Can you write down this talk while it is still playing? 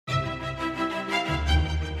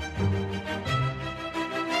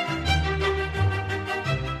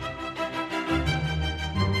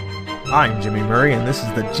I'm Jimmy Murray, and this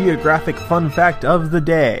is the Geographic Fun Fact of the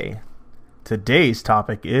Day. Today's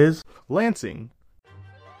topic is Lansing.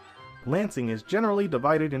 Lansing is generally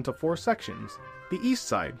divided into 4 sections: the east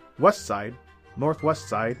side, west side, northwest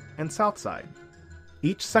side, and south side.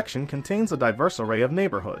 Each section contains a diverse array of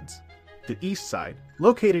neighborhoods. The east side,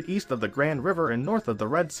 located east of the Grand River and north of the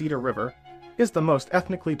Red Cedar River, is the most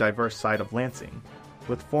ethnically diverse side of Lansing,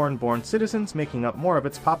 with foreign-born citizens making up more of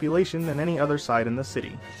its population than any other side in the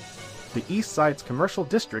city. The east side's commercial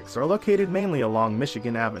districts are located mainly along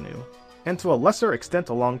Michigan Avenue, and to a lesser extent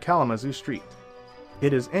along Kalamazoo Street.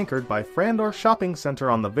 It is anchored by Frandor Shopping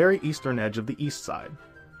Center on the very eastern edge of the east side.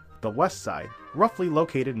 The west side, roughly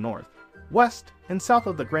located north, west, and south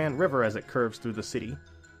of the Grand River as it curves through the city,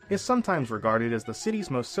 is sometimes regarded as the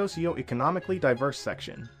city's most socio-economically diverse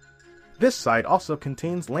section. This side also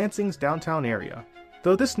contains Lansing's downtown area,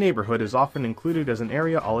 though this neighborhood is often included as an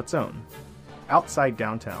area all its own. Outside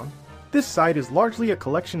downtown, this side is largely a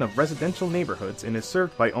collection of residential neighborhoods and is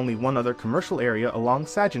served by only one other commercial area along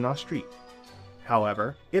Saginaw Street.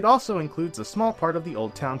 However, it also includes a small part of the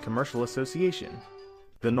Old Town Commercial Association.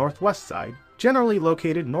 The northwest side, generally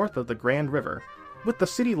located north of the Grand River, with the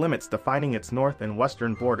city limits defining its north and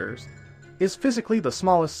western borders, is physically the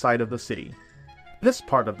smallest side of the city. This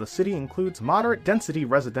part of the city includes moderate density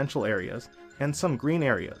residential areas and some green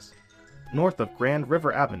areas. North of Grand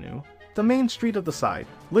River Avenue, the main street of the side,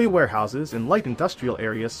 lay warehouses and light industrial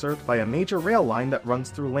areas served by a major rail line that runs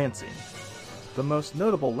through Lansing. The most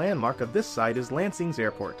notable landmark of this side is Lansing's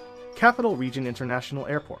airport, Capital Region International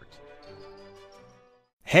Airport.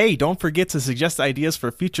 Hey, don't forget to suggest ideas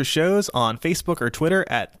for future shows on Facebook or Twitter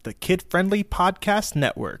at the Kid Friendly Podcast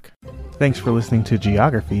Network. Thanks for listening to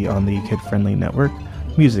Geography on the Kid Friendly Network.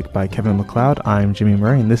 Music by Kevin MacLeod. I'm Jimmy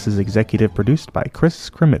Murray, and this is executive produced by Chris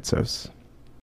Kremitzos.